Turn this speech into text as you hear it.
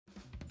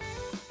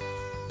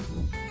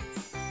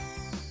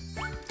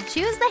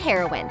Choose the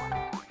heroine.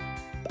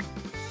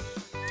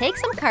 Take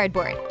some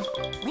cardboard.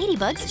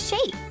 Ladybug's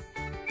shape.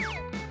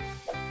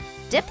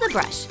 Dip the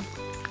brush.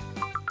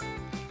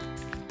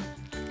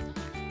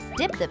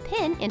 Dip the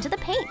pin into the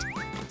paint.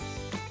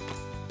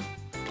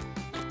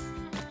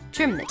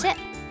 Trim the tip.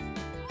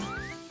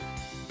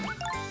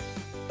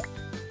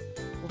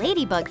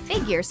 Ladybug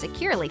figure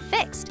securely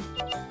fixed.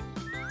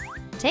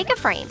 Take a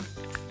frame.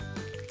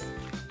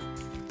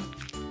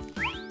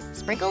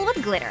 Sprinkle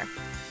with glitter.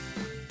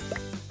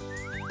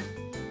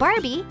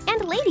 Barbie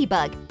and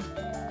Ladybug.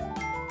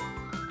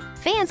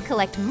 Fans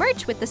collect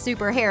merch with the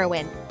super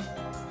heroine.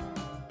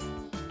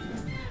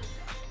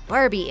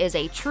 Barbie is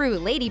a true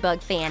Ladybug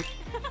fan.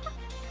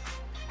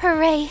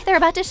 Hooray! They're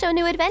about to show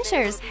new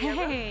adventures.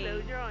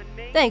 Hey!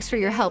 Thanks for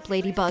your help,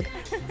 Ladybug.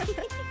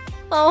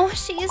 Oh,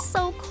 she is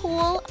so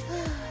cool.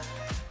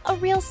 A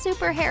real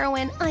super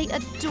heroine. I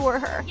adore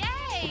her.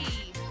 Yay!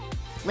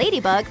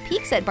 Ladybug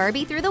peeks at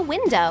Barbie through the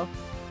window.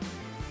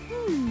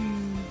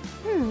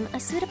 A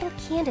suitable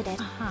candidate.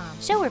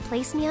 She'll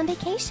replace me on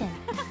vacation.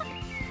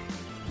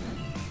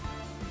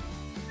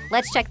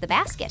 Let's check the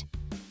basket.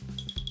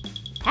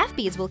 Half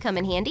beads will come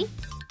in handy.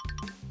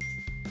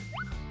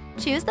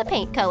 Choose the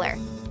paint color.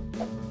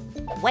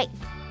 White.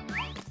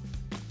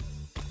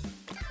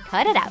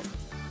 Cut it out.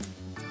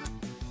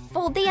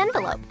 Fold the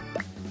envelope.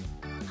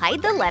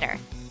 Hide the letter.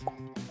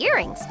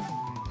 Earrings.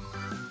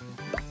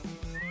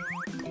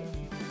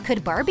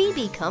 Could Barbie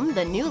become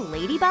the new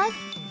Ladybug?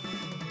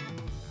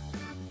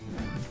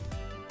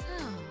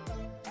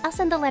 I'll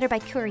send the letter by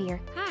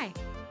courier. Hi.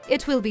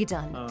 It will be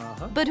done.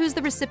 But who's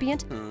the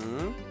recipient?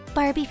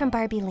 Barbie from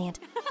Barbie Land.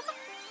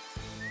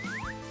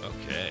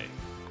 Okay.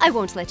 I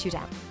won't let you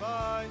down.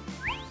 Bye.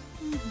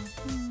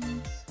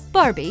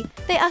 Barbie,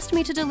 they asked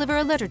me to deliver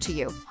a letter to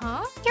you.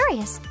 Huh?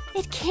 Curious.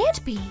 It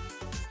can't be.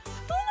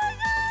 Oh my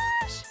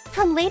gosh!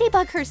 From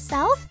Ladybug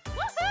herself?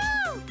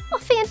 Woohoo! Oh,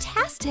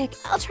 fantastic.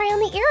 I'll try on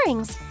the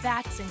earrings.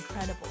 That's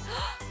incredible.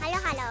 Hello,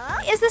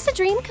 hello. Is this a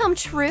dream come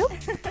true?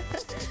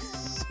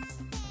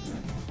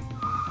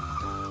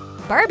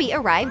 Barbie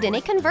arrived in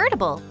a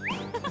convertible.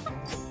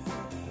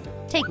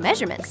 Take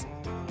measurements.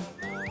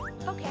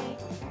 Okay.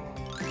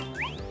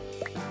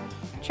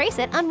 Trace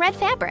it on red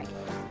fabric.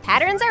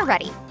 Patterns are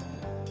ready.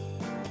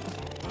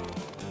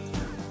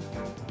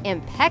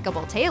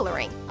 Impeccable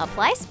tailoring.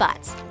 Apply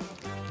spots.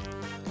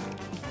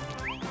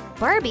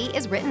 Barbie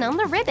is written on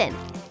the ribbon.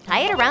 Tie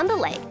it around the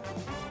leg.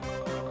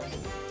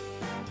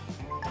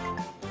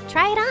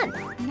 Try it on.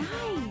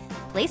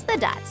 Nice. Place the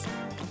dots.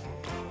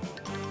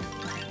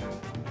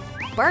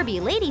 Barbie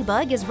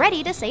Ladybug is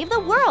ready to save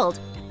the world.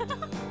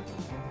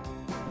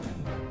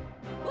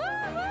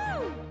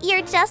 Woohoo!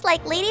 You're just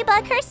like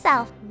Ladybug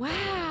herself.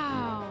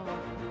 Wow.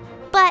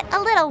 But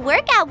a little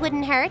workout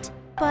wouldn't hurt.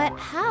 But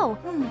how?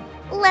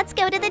 Let's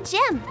go to the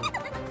gym.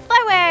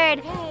 Forward.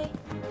 Okay.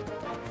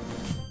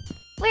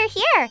 We're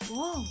here.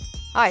 Whoa.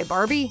 Hi,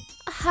 Barbie.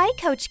 Hi,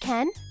 Coach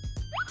Ken.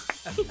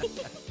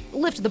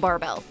 Lift the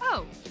barbell.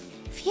 Oh.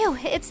 Phew,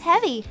 it's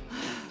heavy.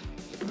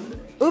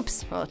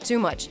 Oops, too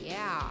much.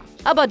 Yeah.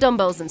 How about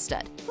dumbbells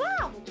instead?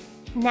 Wow.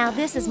 Now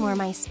this is more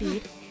my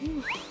speed.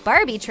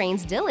 Barbie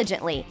trains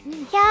diligently.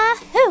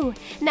 Yahoo!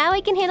 Now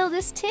I can handle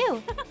this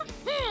too.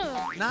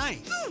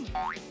 Nice.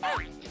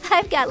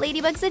 I've got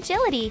Ladybug's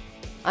agility.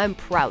 I'm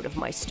proud of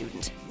my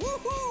student.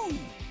 Woohoo!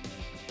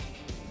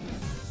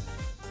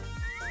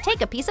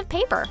 Take a piece of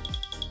paper.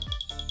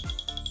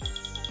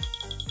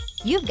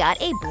 You've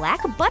got a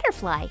black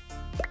butterfly.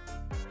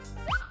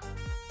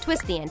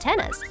 Twist the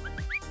antennas.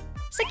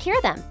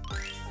 Secure them.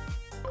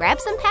 Grab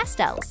some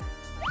pastels.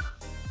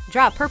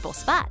 Draw purple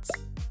spots.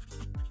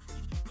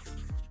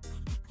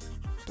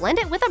 Blend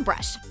it with a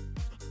brush.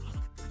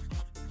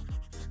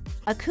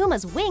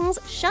 Akuma's wings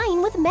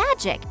shine with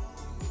magic.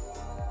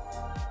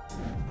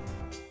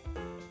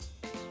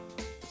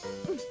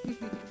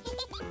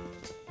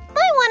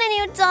 I want a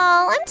new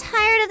doll. I'm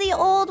tired of the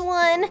old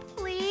one.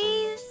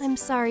 Please. I'm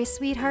sorry,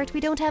 sweetheart.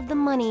 We don't have the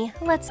money.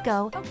 Let's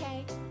go.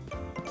 Okay.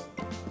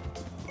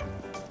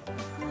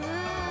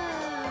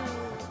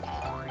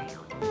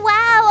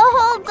 Wow, a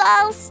whole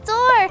doll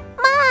store.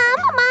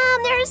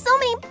 Mom, there are so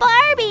many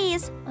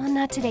Barbies.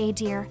 Not today,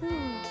 dear.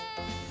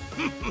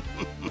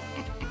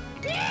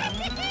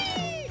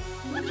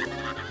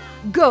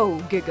 Go,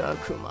 Giga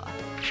Akuma.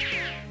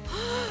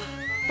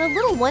 The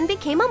little one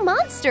became a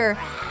monster.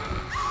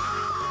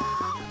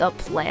 The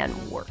plan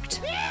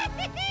worked.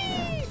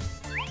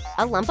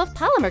 A lump of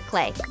polymer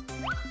clay.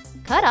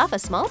 Cut off a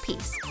small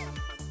piece.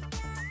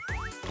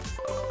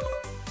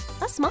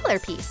 A smaller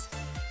piece.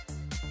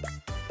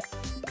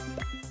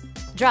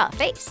 Draw a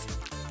face.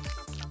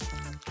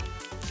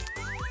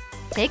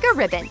 Take a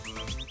ribbon.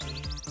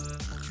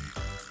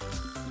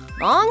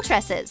 Long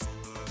tresses.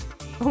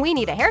 We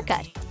need a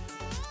haircut.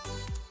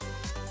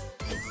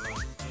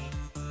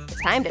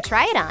 It's time to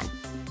try it on.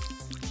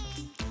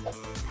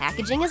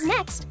 Packaging is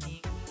next.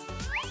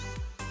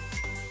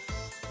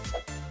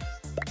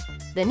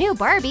 The new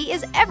Barbie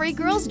is every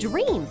girl's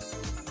dream.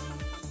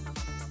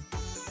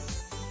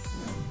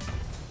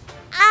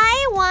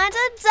 I want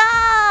a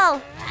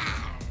doll.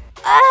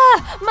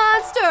 Ah!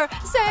 Monster!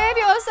 Save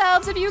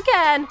yourselves if you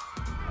can!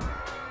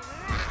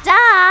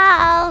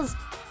 Dolls!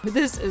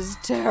 This is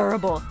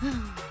terrible.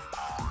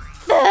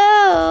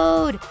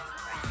 Food!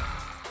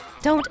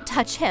 Don't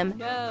touch him.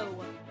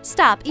 No.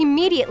 Stop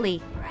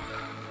immediately.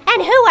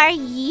 And who are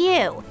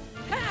you?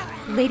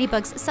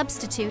 Ladybug's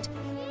substitute.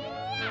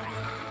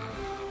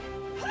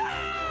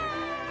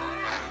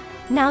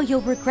 Now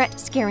you'll regret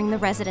scaring the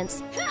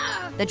residents.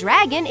 The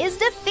dragon is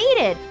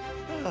defeated.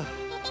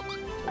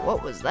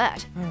 What was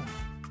that?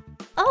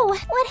 Oh,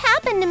 what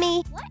happened to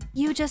me?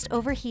 You just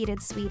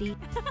overheated, sweetie.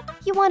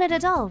 You wanted a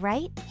doll,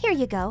 right? Here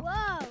you go.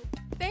 Whoa.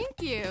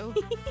 Thank you.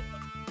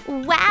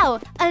 Wow,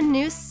 a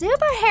new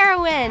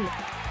superheroine!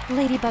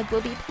 Ladybug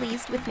will be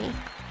pleased with me.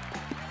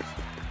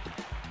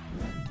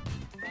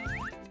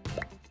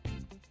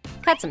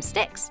 Cut some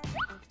sticks.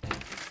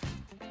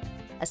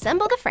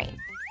 Assemble the frame.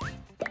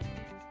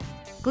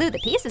 Glue the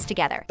pieces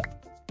together.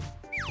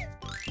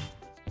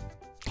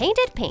 Paint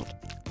it pink.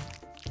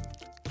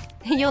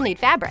 You'll need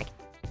fabric.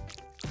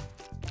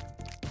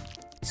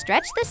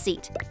 Stretch the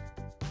seat.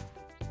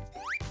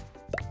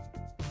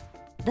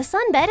 The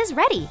sunbed is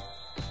ready.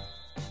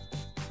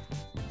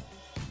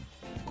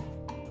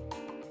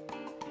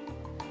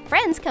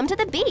 Friends come to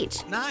the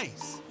beach.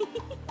 Nice.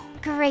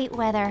 Great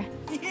weather.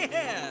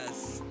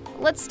 Yes.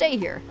 Let's stay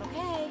here.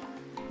 Okay.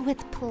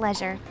 With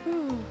pleasure.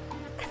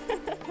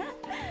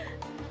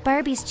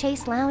 Barbie's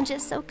Chase Lounge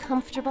is so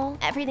comfortable.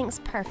 Everything's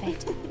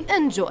perfect.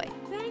 Enjoy.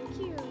 Thank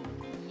you.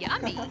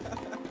 Yummy.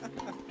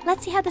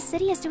 Let's see how the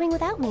city is doing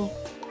without me.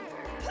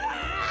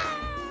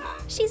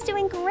 She's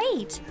doing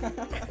great.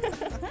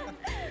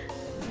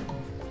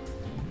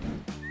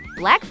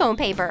 Black foam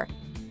paper.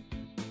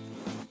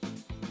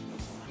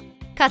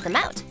 Cut them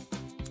out.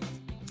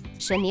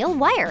 Chenille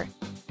wire.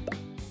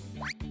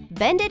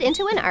 Bend it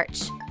into an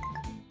arch.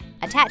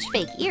 Attach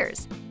fake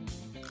ears.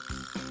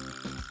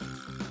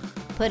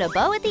 Put a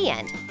bow at the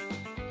end.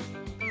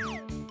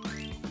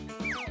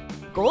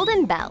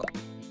 Golden bell.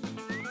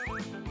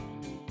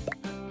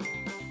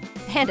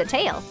 And a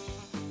tail.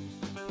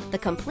 The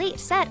complete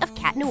set of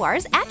Cat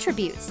Noir's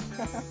attributes.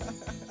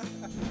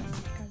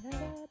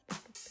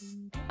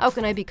 How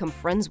can I become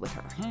friends with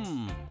her?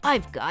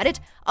 I've got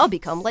it. I'll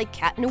become like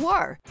Cat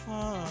Noir.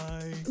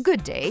 Hi.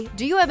 Good day.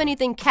 Do you have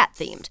anything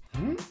cat-themed?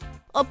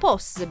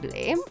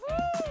 Possibly.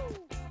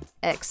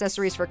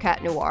 Accessories for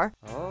Cat Noir.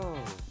 Oh.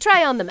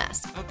 Try on the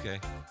mask. Okay.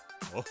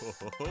 Oh,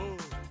 ho, ho.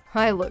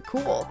 I look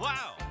cool.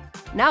 Wow.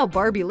 Now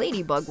Barbie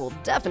Ladybug will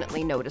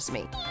definitely notice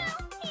me.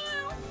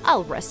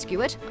 I'll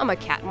rescue it. I'm a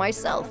cat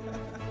myself.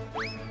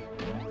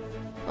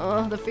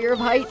 The fear of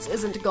heights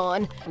isn't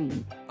gone.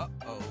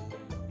 Uh-oh.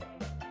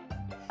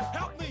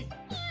 Help me.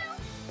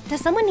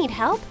 Does someone need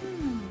help?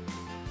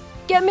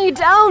 Get me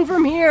down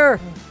from here!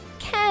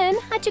 Ken,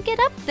 how'd you get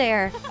up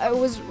there? I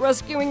was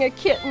rescuing a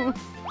kitten.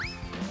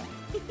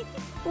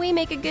 We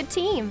make a good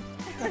team.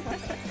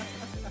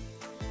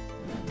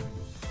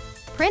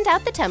 Print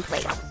out the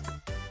template.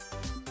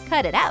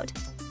 Cut it out.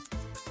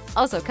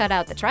 Also cut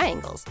out the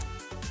triangles.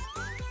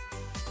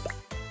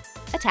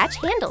 Attach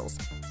handles.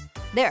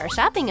 There are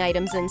shopping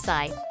items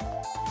inside.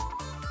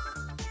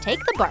 Take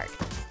the bark.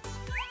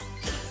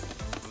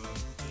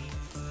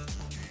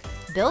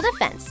 Build a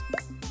fence.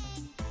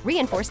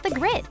 Reinforce the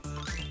grid.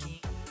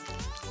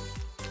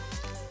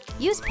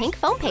 Use pink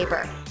foam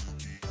paper.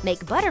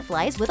 Make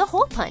butterflies with a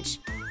hole punch.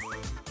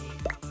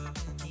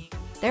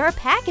 There are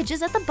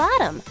packages at the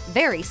bottom.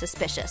 Very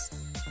suspicious.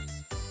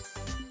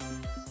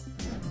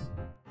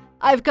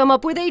 I've come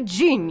up with a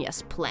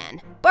genius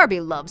plan. Barbie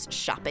loves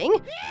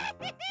shopping.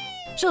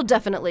 She'll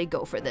definitely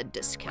go for the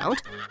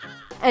discount.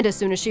 And as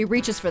soon as she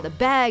reaches for the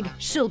bag,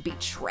 she'll be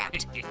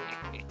trapped.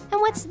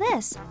 And what's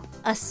this?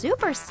 A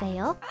super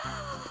sale?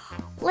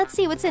 Let's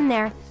see what's in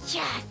there.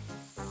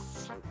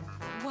 Yes.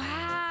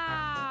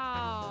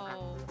 Wow.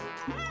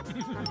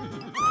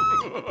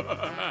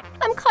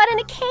 I'm caught in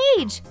a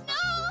cage.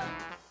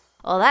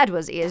 Well, that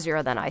was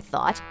easier than I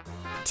thought.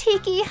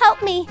 Tiki,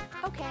 help me.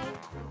 Okay.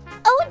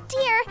 Oh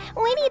dear,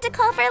 we need to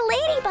call for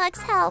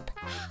Ladybug's help.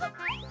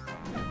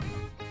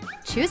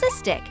 Choose a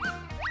stick.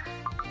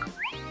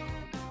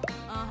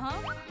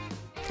 Uh-huh.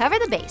 Cover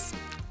the base.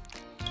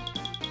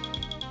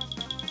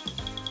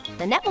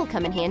 The net will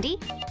come in handy.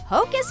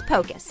 Hocus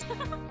pocus.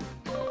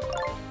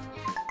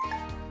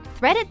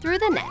 Thread it through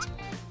the net.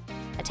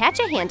 Attach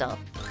a handle.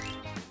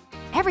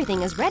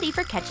 Everything is ready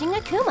for catching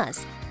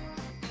Akumas.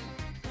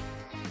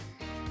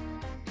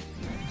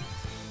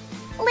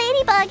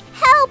 Ladybug,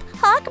 help!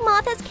 Hawk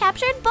Moth has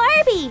captured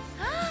Barbie.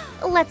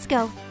 Let's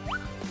go.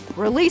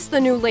 Release the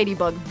new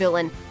Ladybug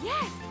villain,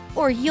 Yes.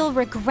 or you'll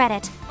regret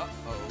it.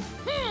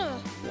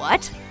 Uh-oh.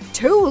 What?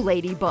 2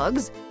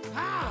 ladybugs?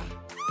 Ah.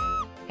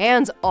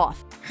 Hands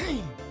off.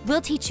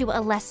 We'll teach you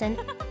a lesson.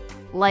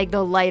 Like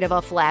the light of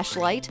a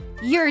flashlight.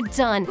 You're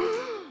done.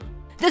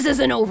 This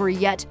isn't over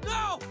yet.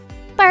 No.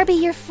 Barbie,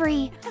 you're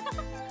free.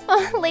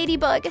 Oh,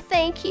 Ladybug,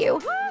 thank you.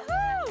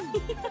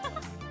 Woohoo!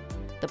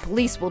 The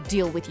police will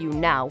deal with you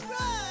now.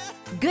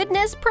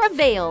 Goodness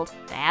prevailed,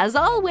 as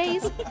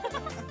always.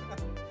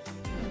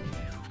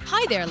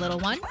 Hi there, little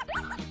one.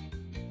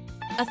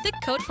 A thick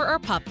coat for our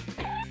pup.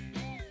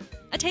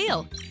 A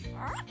tail.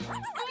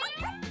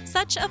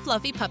 Such a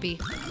fluffy puppy.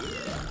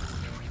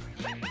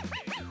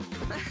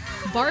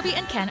 Barbie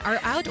and Ken are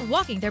out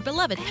walking their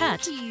beloved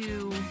pet.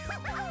 You.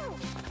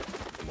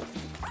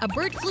 A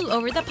bird flew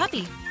over the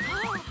puppy.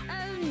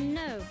 Oh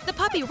no. The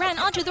puppy ran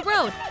onto the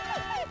road.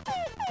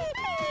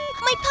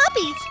 My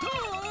puppy!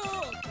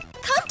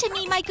 Come to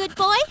me, my good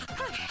boy!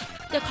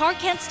 The car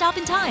can't stop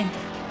in time.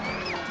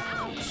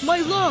 My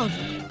love!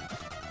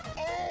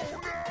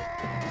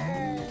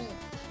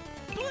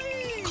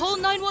 Call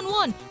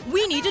 911!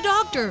 We need a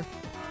doctor!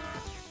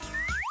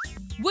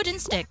 Wooden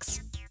sticks.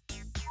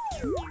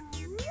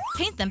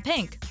 Paint them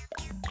pink.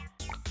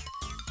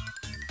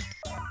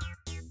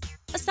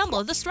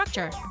 Assemble the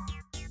structure.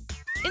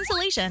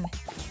 Insulation.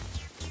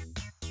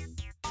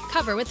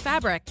 Cover with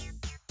fabric.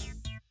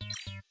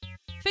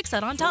 Fix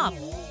it on top.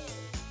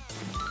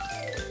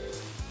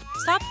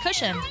 Soft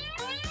cushion.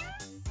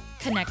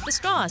 Connect the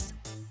straws.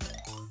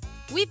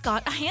 We've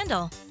got a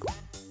handle.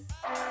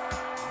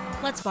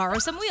 Let's borrow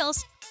some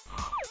wheels.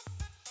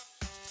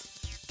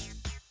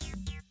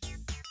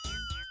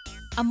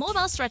 A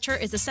mobile stretcher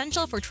is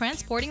essential for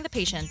transporting the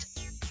patient.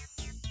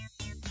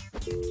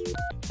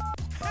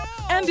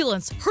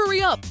 Ambulance,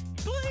 hurry up!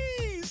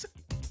 Please!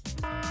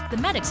 The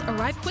medics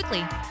arrive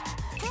quickly.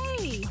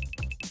 Hey.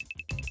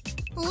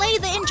 Lay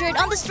the injured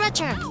on the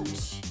stretcher!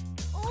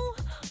 Oh.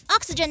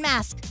 Oxygen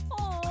mask!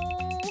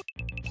 Oh.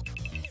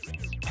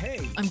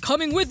 Hey! I'm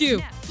coming with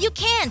you! You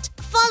can't!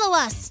 Follow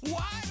us!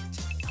 What?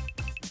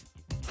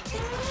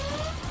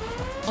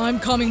 I'm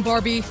coming,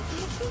 Barbie!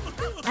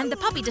 And the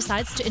puppy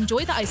decides to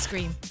enjoy the ice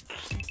cream.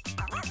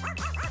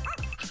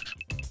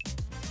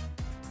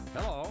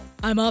 Hello.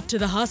 I'm off to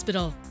the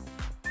hospital.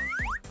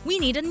 We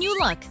need a new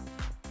look.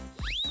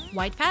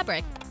 White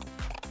fabric.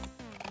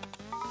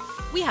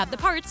 We have the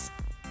parts.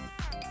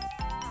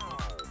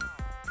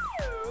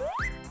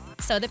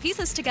 Sew the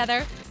pieces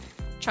together.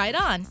 Try it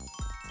on.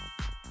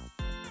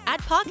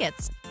 Add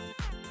pockets.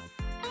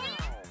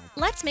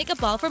 Let's make a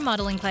ball from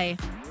modeling clay.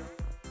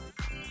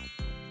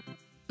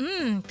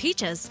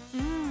 Peaches.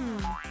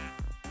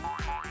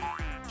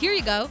 Here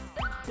you go.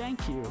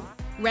 Thank you.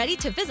 Ready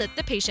to visit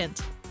the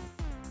patient.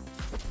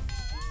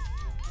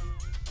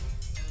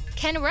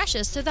 Ken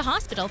rushes to the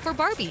hospital for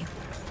Barbie.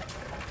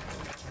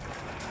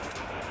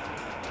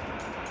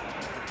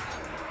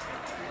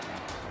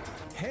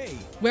 Hey!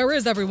 Where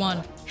is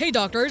everyone? Hey,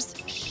 doctors.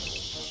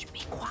 Shh.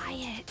 Be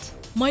quiet.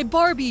 My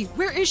Barbie,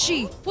 where is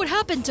she? What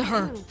happened to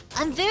her?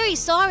 I'm very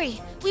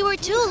sorry. We were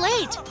too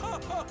late.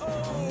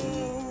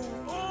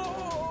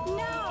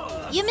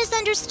 No. You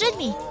misunderstood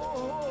me.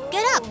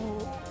 Get up.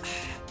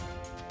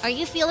 Are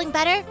you feeling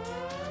better?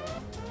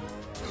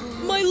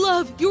 My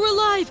love, you're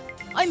alive.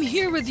 I'm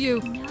here with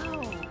you.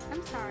 No.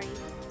 I'm sorry.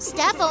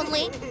 Staff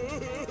only.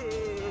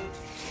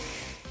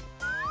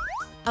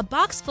 A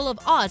box full of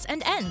odds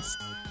and ends.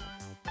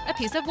 A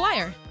piece of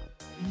wire.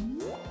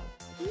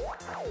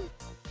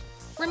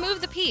 Remove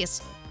the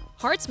piece.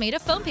 Hearts made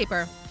of foam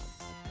paper.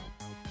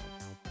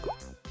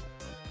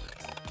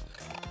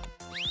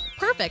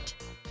 Perfect.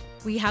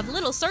 We have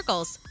little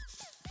circles.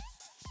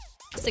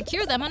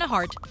 Secure them on a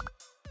heart.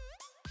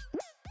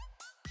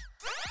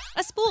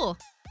 A spool.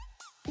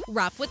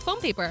 Wrap with foam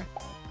paper.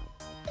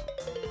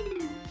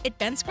 It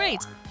bends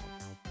great.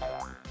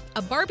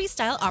 A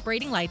Barbie-style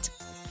operating light.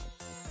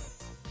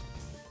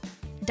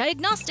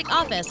 Diagnostic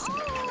office.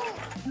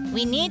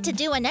 We need to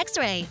do an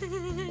X-ray.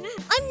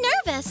 I'm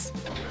nervous.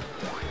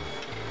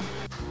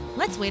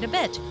 Let's wait a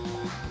bit.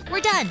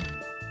 We're done.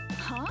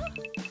 Huh?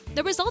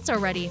 The results are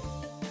ready.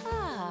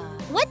 Ah.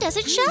 What does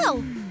it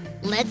show?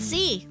 Let's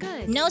see.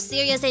 Good. No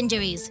serious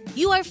injuries.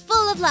 You are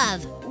full of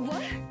love.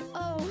 What?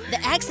 Oh. The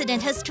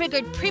accident has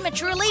triggered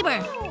premature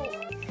labor.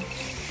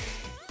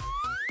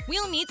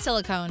 We'll need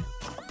silicone.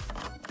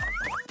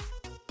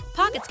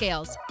 Pocket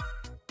scales.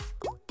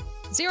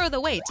 Zero the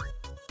weight.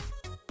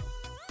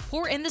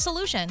 Pour in the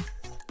solution.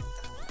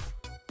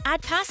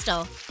 Add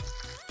pastel.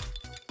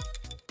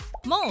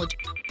 Mold.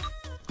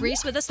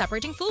 Grease with a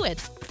separating fluid.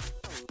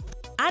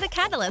 Add a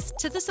catalyst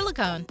to the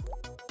silicone.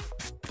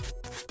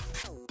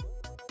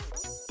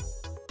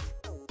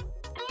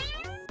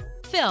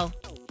 Fill.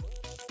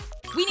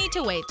 We need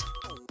to wait.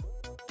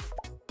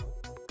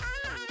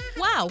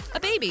 Wow, a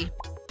baby.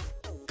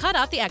 Cut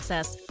off the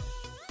excess.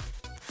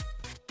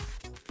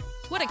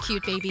 What a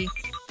cute baby.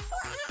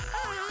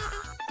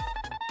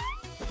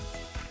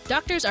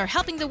 Doctors are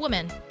helping the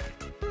woman.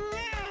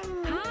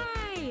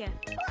 Hi.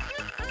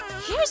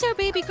 Here's our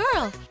baby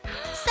girl.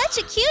 Such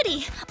a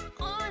cutie.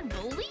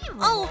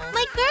 Unbelievable. Oh,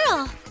 my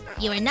girl.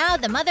 You are now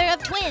the mother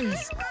of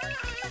twins.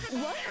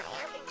 What?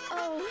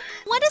 Oh.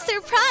 What a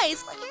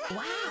surprise.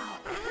 Wow.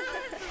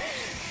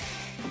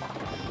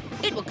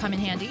 It will come in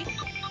handy.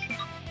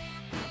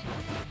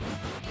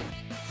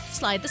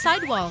 Slide the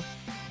sidewall.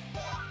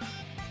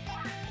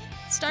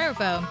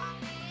 Styrofoam.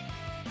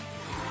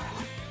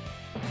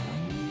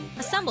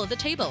 Assemble the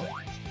table.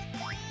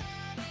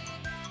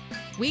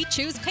 We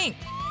choose pink.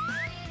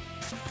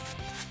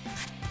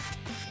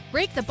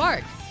 Break the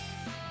bark.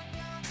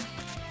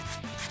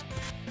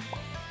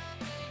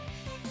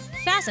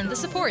 Fasten the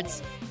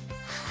supports.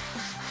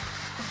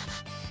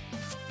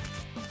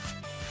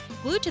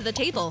 Glue to the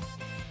table.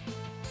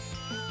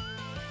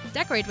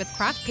 Decorate with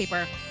craft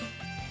paper.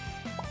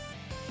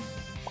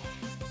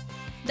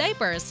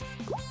 Diapers.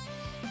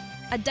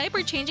 A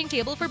diaper changing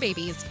table for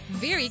babies.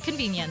 Very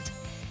convenient.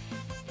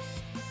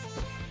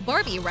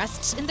 Barbie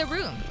rests in the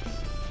room.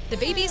 The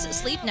babies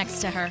sleep next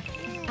to her.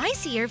 I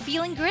see you're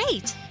feeling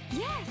great.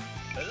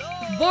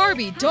 Yes.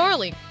 Barbie,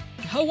 darling,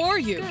 how are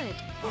you? Good.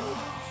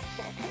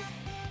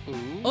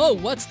 Oh,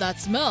 what's that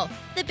smell?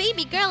 The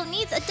baby girl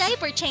needs a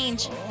diaper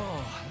change.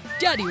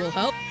 Daddy will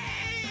help.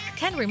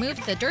 Ken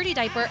removed the dirty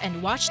diaper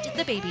and washed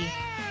the baby.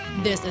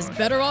 This is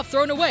better off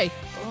thrown away.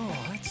 Oh,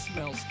 that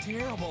smells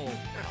terrible.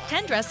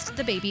 Ken dressed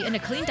the baby in a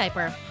clean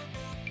diaper.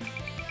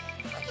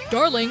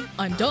 Darling,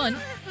 I'm done.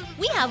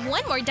 We have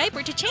one more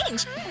diaper to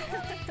change.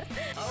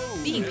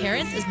 Being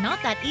parents is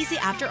not that easy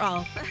after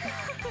all.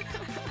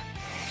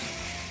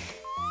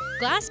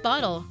 Glass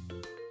bottle.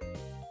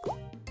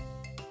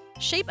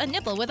 Shape a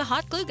nipple with a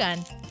hot glue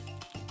gun.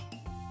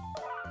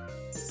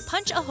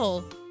 Punch a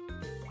hole.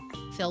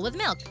 Fill with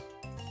milk.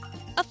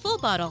 A full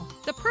bottle,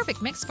 the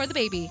perfect mix for the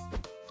baby.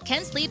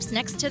 Ken sleeps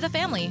next to the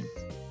family.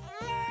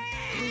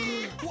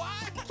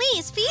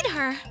 Please feed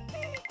her.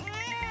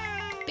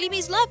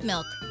 Babies love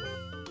milk.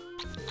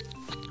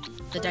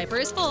 The diaper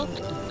is full.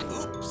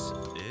 Oops.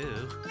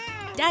 Ew.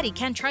 Daddy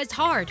Ken tries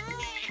hard.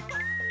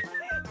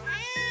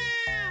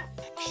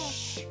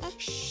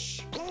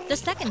 The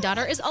second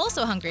daughter is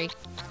also hungry.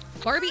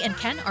 Barbie and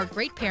Ken are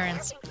great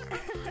parents.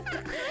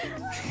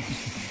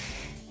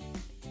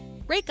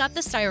 Break up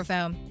the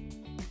styrofoam.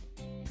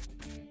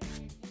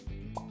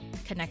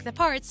 Connect the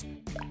parts.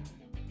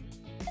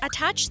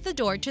 Attach the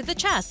door to the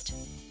chest.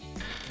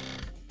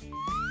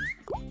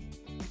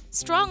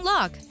 Strong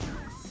lock.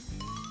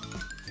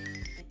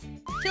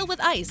 Fill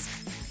with ice.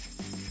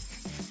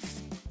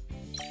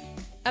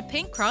 A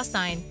pink cross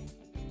sign.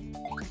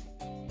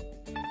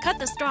 Cut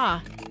the straw.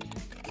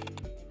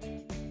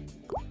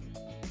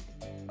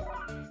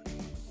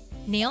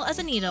 Nail as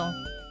a needle.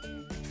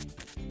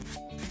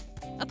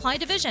 Apply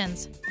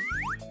divisions.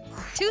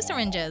 2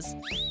 syringes.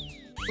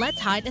 Let's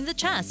hide in the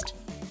chest.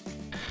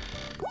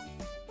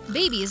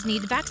 Babies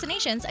need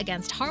vaccinations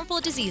against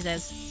harmful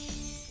diseases.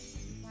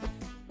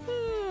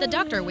 The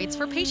doctor waits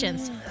for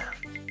patients.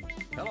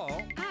 Hello.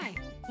 Hi.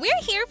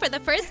 We're here for the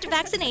first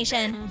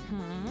vaccination.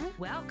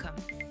 Welcome.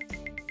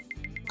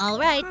 All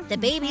right, the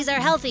babies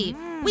are healthy.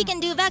 We can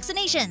do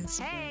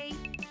vaccinations. Hey.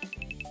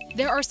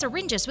 There are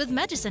syringes with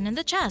medicine in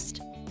the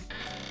chest.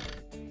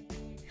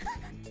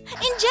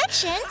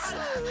 Injections?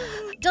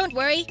 Don't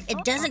worry, it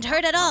doesn't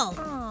hurt at all.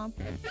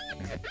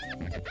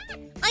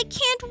 I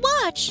can't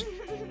watch.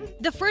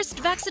 The first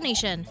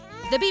vaccination.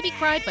 The baby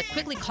cried but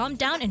quickly calmed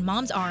down in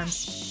mom's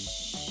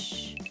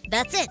arms.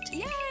 That's it.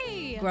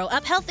 Yay. Grow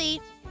up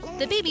healthy.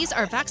 The babies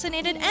are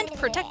vaccinated and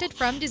protected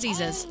from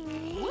diseases.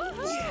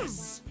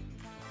 Yes.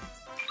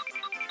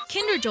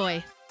 Kinder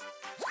Joy.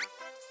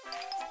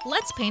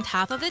 Let's paint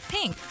half of it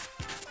pink.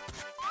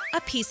 A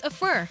piece of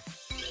fur.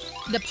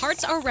 The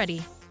parts are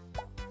ready.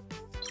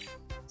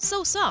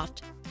 So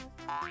soft.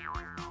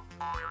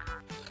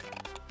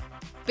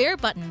 Bear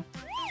button.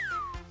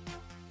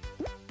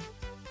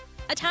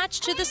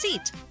 Attached to the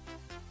seat.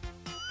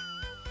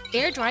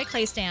 Air dry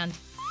clay stand.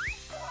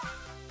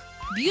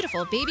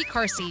 Beautiful baby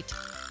car seat.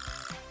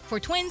 For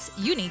twins,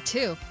 you need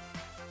 2.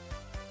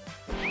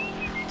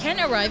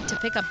 Ken arrived to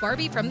pick up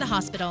Barbie from the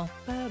hospital.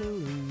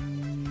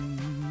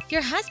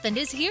 Your husband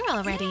is here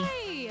already.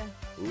 Hey.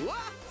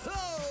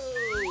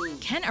 Whoa!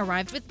 Ken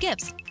arrived with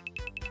gifts.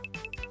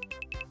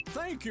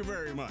 Thank you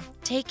very much.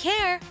 Take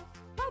care.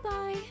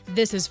 Bye-bye.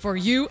 This is for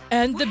you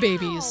and the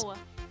babies. Wow.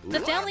 The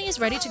family is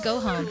ready to go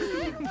home.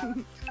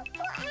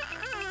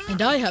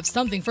 And I have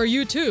something for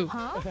you too.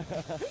 Huh?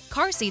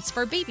 Car seats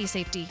for baby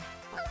safety.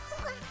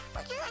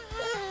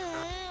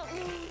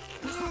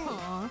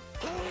 Aw.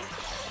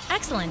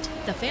 Excellent.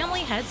 The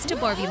family heads to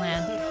Barbie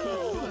Land.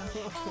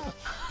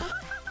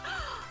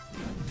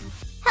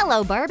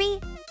 Hello, Barbie.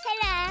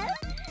 Hello.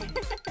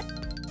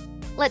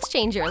 Let's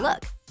change your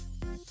look.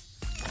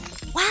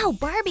 Wow,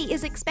 Barbie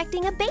is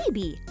expecting a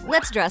baby.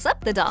 Let's dress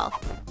up the doll.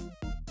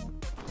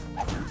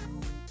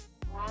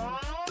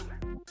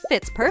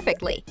 Fits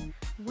perfectly.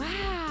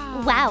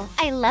 Wow. Wow,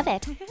 I love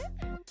it.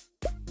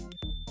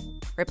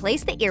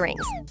 Replace the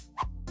earrings.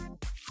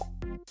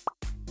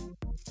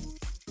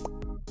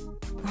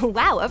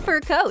 Wow, a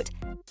fur coat.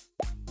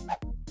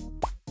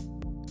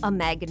 A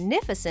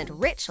magnificent,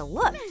 rich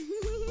look.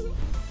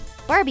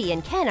 Barbie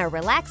and Ken are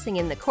relaxing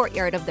in the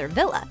courtyard of their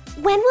villa.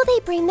 When will they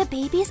bring the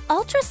baby's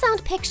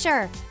ultrasound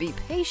picture? Be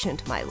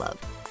patient, my love.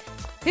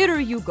 Here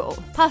you go,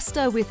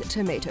 pasta with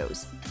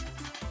tomatoes.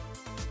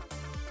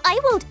 I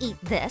won't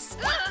eat this.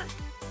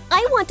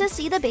 I want to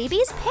see the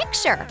baby's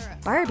picture.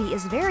 Barbie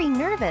is very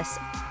nervous.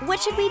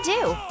 What should we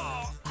do?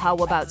 How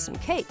about some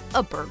cake?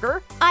 A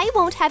burger? I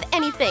won't have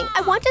anything.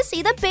 I want to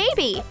see the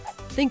baby.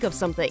 Think of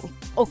something.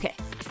 Okay.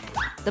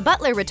 The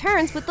butler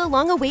returns with the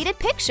long-awaited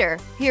picture.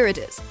 Here it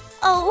is.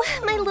 Oh,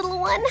 my little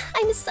one.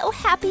 I'm so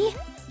happy.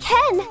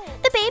 Ken,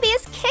 the baby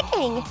is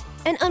kicking!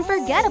 An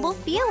unforgettable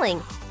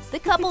feeling. The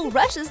couple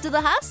rushes to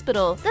the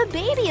hospital. The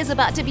baby is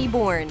about to be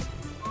born.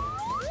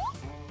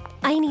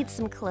 I need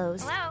some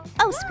clothes. Hello?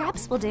 Oh,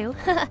 scraps will do.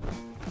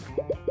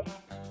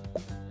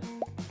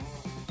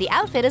 The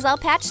outfit is all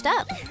patched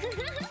up.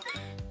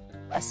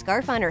 A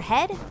scarf on her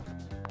head.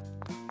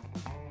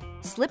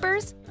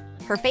 Slippers.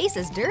 Her face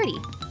is dirty.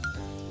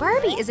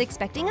 Barbie is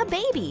expecting a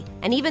baby,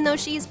 and even though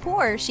she's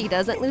poor, she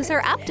doesn't lose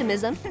her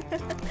optimism.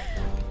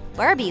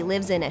 Barbie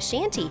lives in a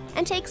shanty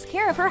and takes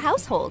care of her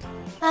household.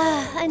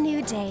 A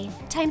new day.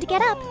 Time to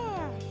get up.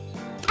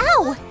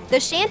 Ow! The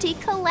shanty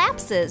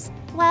collapses.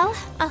 Well,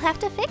 I'll have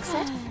to fix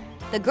it.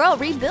 The girl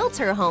rebuilds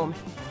her home.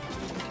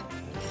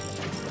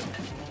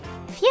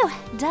 Phew,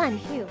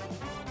 done.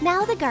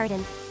 Now the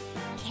garden.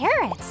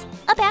 Carrots.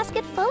 A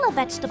basket full of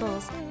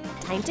vegetables.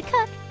 Time to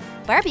cook.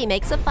 Barbie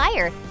makes a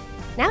fire.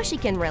 Now she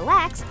can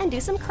relax and do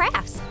some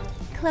crafts.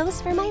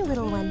 Clothes for my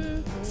little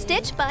one.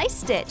 Stitch by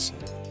stitch.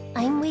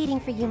 I'm waiting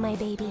for you, my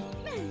baby.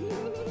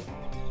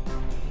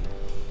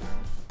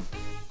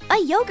 A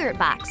yogurt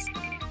box.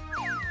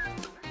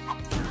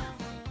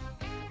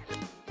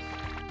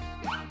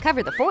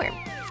 Cover the form.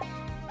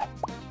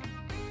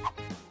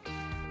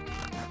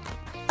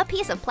 A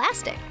piece of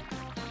plastic.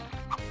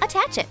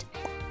 Attach it.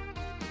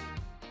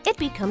 It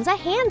becomes a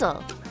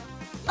handle.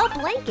 A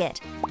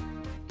blanket.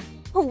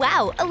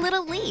 Wow, a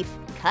little leaf.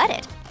 Cut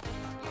it.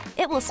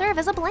 It will serve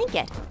as a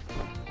blanket.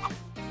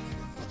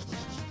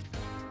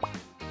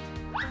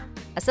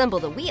 Assemble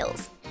the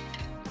wheels.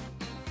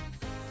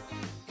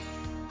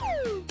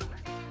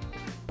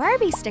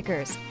 Barbie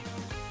stickers.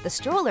 The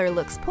stroller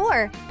looks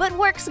poor, but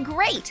works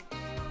great.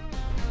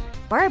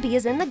 Barbie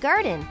is in the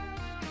garden.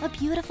 A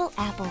beautiful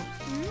apple.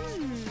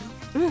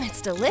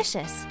 It's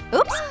delicious.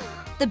 Oops!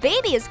 The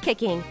baby is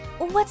kicking.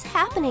 What's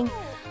happening?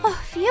 Oh,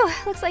 phew,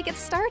 looks like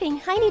it's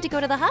starting. I need to go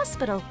to the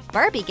hospital.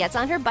 Barbie gets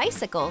on her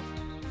bicycle.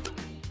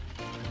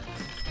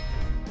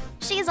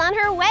 She's on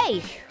her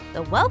way.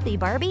 The wealthy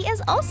Barbie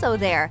is also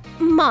there.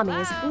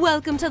 Mommies,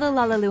 welcome to the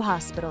LaLaLu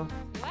hospital.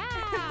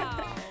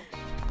 Wow.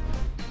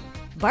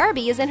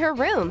 Barbie is in her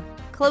room,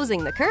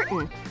 closing the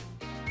curtain.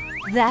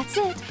 That's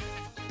it.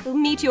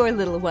 Meet your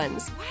little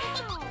ones.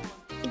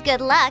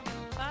 Good luck.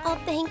 Oh,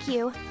 thank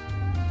you.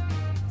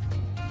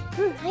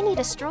 I need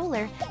a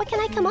stroller. What can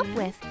I come up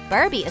with?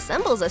 Barbie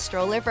assembles a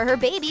stroller for her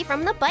baby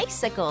from the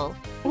bicycle.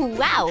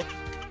 Wow!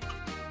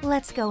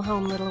 Let's go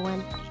home, little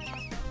one.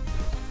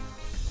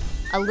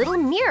 A little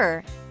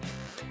mirror.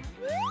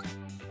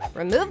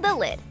 Remove the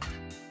lid.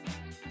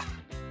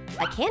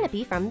 A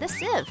canopy from the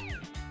sieve.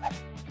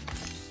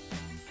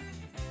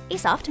 A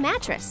soft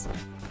mattress.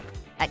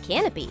 A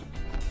canopy.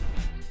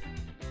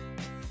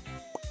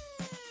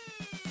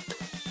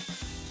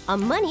 A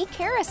money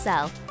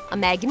carousel. A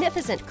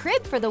magnificent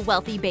crib for the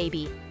wealthy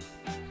baby.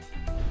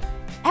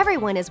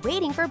 Everyone is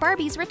waiting for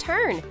Barbie's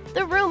return.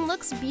 The room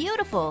looks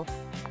beautiful.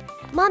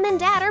 Mom and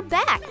Dad are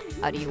back.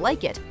 How do you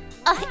like it?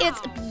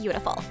 It's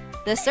beautiful.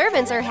 The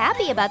servants are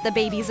happy about the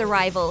baby's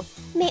arrival.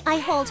 May I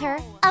hold her?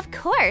 Of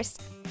course.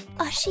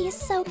 Oh, she is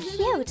so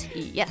cute.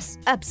 Yes,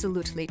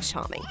 absolutely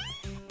charming.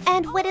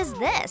 And what is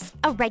this?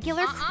 A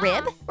regular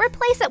crib?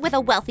 Replace it with a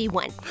wealthy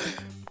one.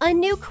 A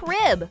new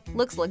crib.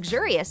 Looks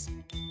luxurious.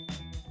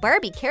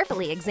 Barbie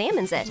carefully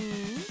examines it.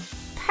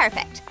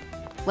 Perfect.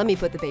 Let me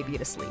put the baby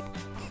to sleep.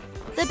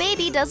 The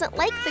baby doesn't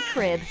like the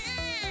crib.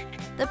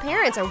 The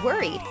parents are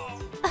worried.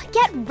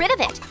 Get rid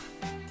of it.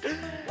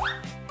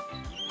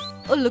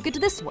 Oh, look at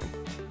this one.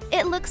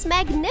 It looks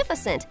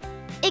magnificent.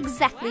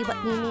 Exactly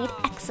what we need.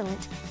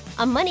 Excellent.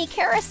 A money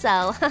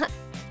carousel.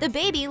 The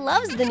baby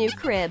loves the new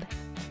crib.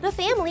 The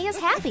family is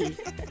happy.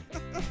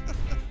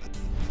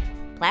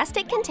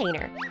 Plastic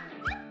container.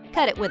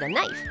 Cut it with a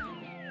knife.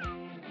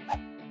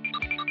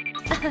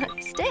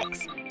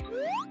 Sticks.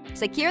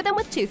 Secure them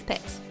with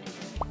toothpicks.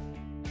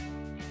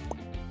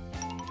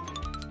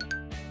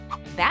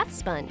 Bath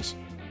sponge.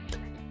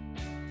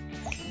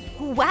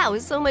 Wow,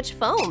 so much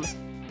foam.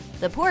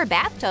 The poor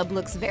bathtub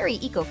looks very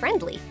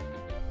eco-friendly.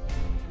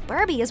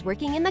 Barbie is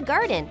working in the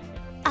garden.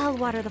 I'll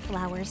water the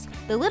flowers.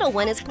 The little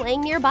one is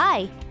playing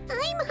nearby.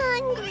 I'm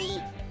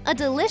hungry. A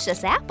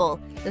delicious apple.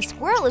 The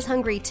squirrel is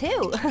hungry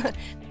too.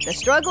 The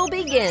struggle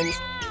begins.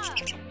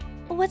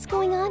 What's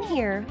going on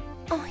here?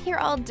 Oh, you're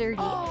all dirty.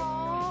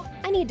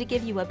 I need to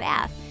give you a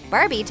bath.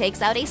 Barbie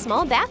takes out a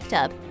small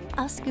bathtub.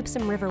 I'll scoop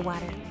some river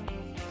water.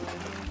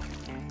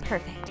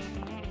 Perfect.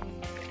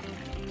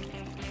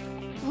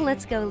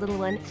 Let's go, little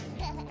one.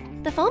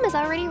 The foam is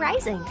already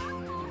rising.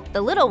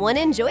 The little one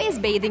enjoys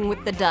bathing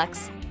with the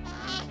ducks.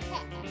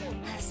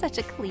 Such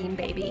a clean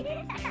baby.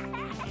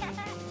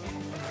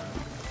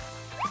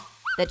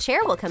 The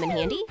chair will come in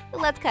handy.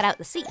 Let's cut out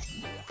the seat.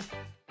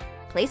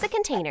 Place a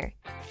container.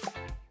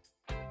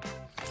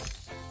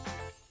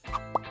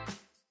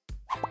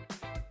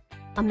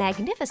 A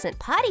magnificent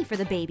potty for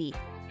the baby.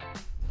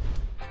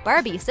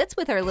 Barbie sits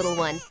with her little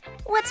one.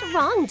 What's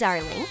wrong,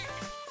 darling?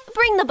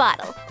 Bring the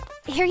bottle.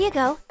 Here you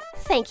go.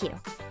 Thank you.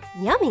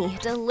 Yummy,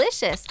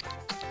 delicious.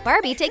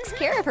 Barbie takes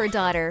care of her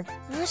daughter.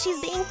 Oh, she's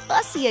being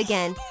fussy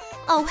again.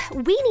 Oh,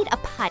 we need a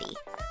potty.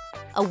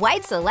 A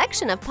wide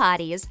selection of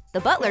potties.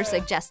 The butler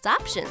suggests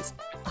options.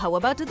 How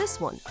about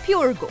this one?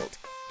 Pure gold.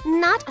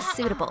 Not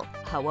suitable.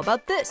 How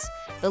about this?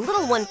 The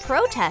little one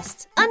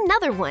protests.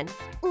 Another one.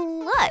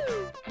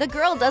 Look, the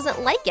girl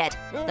doesn't like it.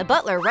 The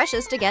butler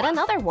rushes to get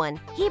another one.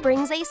 He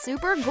brings a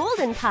super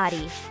golden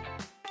potty.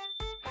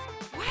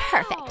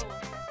 Perfect.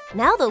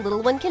 Now the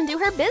little one can do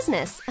her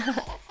business.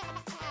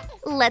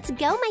 Let's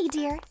go, my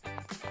dear.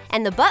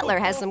 And the butler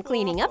has some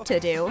cleaning up to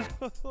do.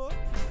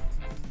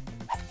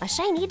 A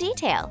shiny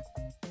detail.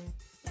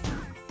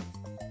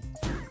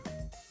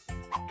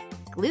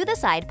 Glue the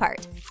side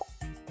part.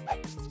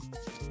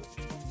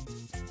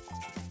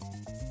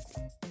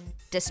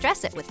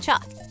 Distress it with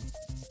chalk.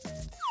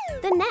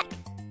 The neck.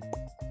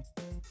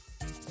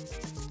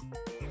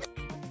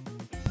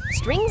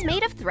 Strings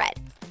made of thread.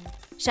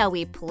 Shall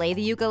we play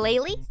the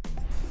ukulele?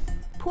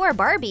 Poor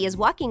Barbie is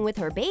walking with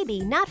her baby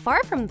not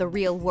far from the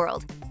real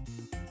world.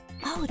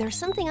 Oh, there's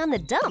something on the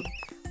dump.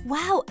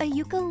 Wow, a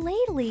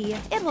ukulele.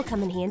 It will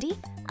come in handy.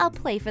 I'll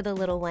play for the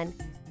little one.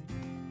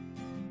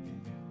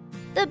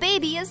 The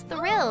baby is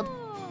thrilled.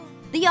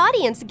 The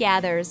audience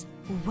gathers.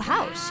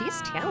 Wow,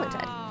 she's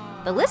talented.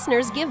 The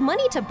listeners give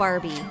money to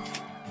Barbie.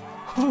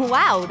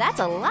 Wow, that's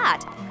a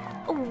lot.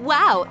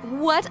 Wow,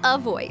 what a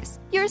voice.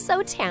 You're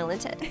so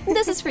talented.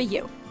 This is for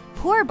you.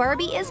 Poor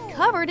Barbie is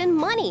covered in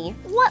money.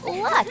 What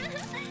luck.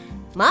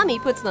 Mommy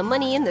puts the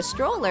money in the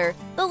stroller.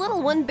 The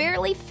little one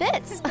barely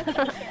fits.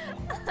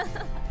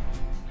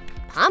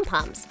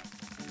 Pom-poms.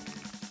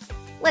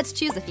 Let's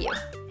choose a few.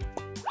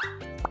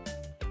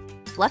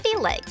 Fluffy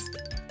legs.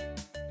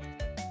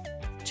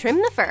 Trim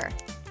the fur.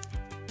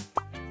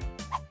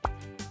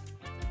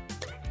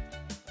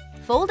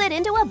 Fold it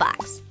into a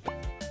box.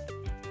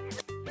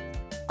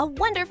 A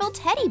wonderful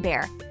teddy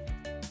bear.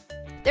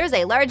 There's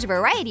a large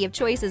variety of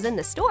choices in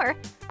the store.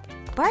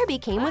 Barbie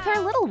came with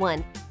her little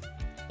one.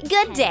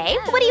 Good day.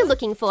 What are you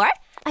looking for?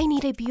 I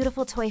need a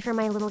beautiful toy for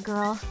my little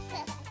girl.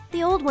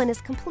 The old one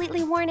is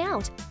completely worn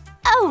out.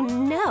 Oh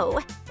no!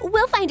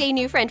 We'll find a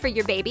new friend for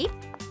your baby.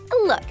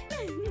 Look.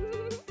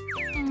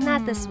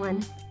 Not this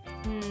one.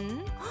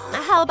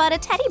 How about a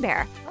teddy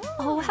bear?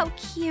 Oh, how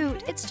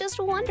cute. It's just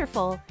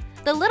wonderful.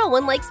 The little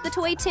one likes the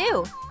toy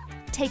too.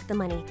 Take the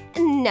money.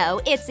 No,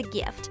 it's a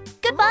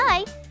gift.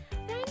 Goodbye.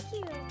 Thank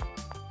you.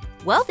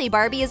 Wealthy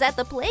Barbie is at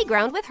the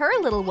playground with her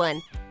little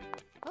one.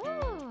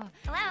 Oh.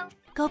 Hello.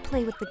 Go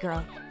play with the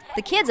girl.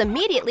 The kids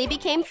immediately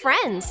became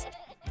friends.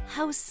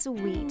 How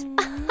sweet.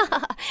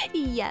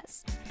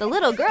 Yes. The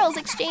little girls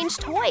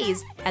exchanged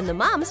toys, and the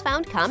moms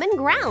found common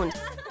ground.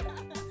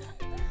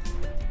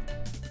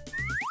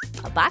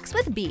 A box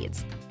with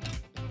beads.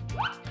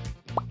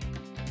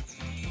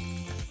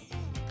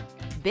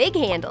 Big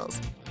handles.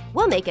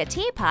 We'll make a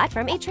teapot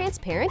from a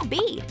transparent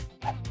bead.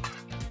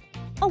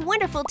 A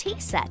wonderful tea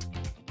set.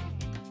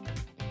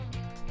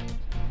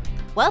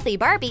 Wealthy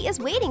Barbie is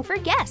waiting for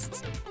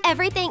guests.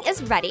 Everything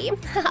is ready.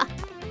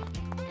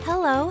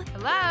 Hello.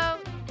 Hello.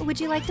 Would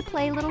you like to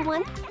play, little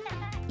one?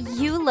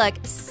 You look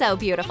so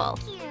beautiful.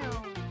 Thank you.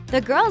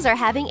 The girls are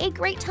having a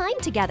great time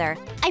together.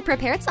 I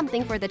prepared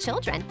something for the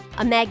children.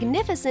 A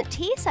magnificent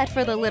tea set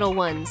for the little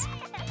ones.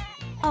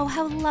 Oh,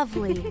 how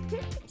lovely.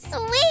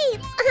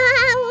 Sweet.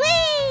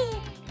 Wee.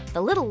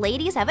 The little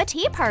ladies have a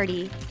tea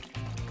party.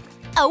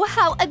 Oh,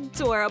 how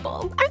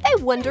adorable. Aren't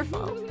they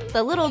wonderful?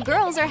 The little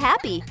girls are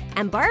happy,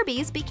 and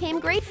Barbies became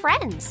great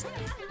friends.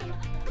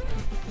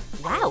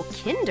 Wow,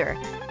 Kinder.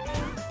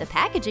 The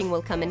packaging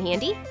will come in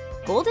handy.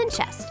 Golden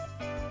chest.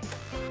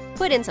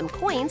 Put in some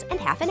coins and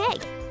half an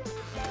egg.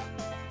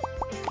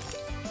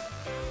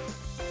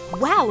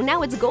 Wow,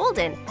 now it's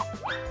golden.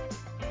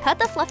 Cut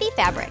the fluffy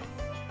fabric.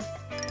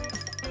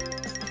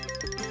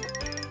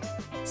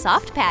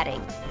 Soft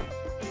padding.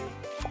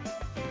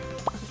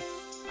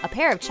 A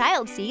pair of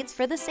child seats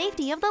for the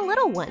safety of the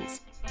little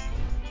ones.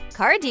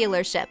 Car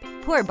dealership.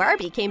 Poor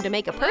Barbie came to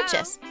make a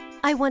purchase.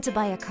 I want to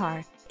buy a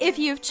car. If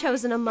you've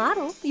chosen a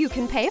model, you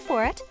can pay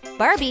for it.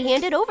 Barbie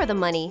handed over the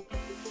money.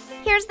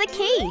 Here's the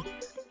key.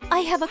 I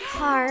have a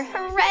car.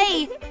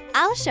 Hooray!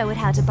 I'll show it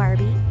how to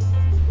Barbie.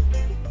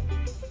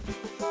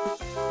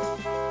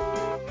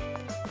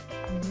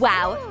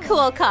 Wow,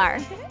 cool car.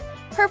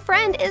 Her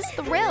friend is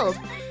thrilled.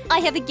 I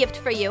have a gift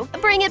for you.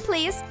 Bring it,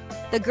 please.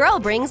 The girl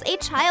brings a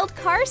child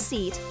car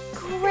seat.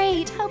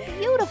 Great, how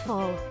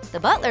beautiful. The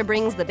butler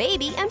brings the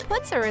baby and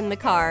puts her in the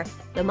car.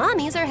 The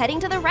mommies are heading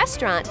to the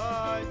restaurant.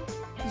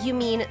 You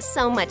mean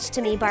so much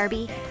to me,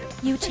 Barbie.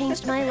 You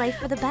changed my life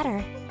for the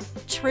better.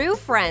 True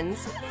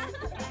friends.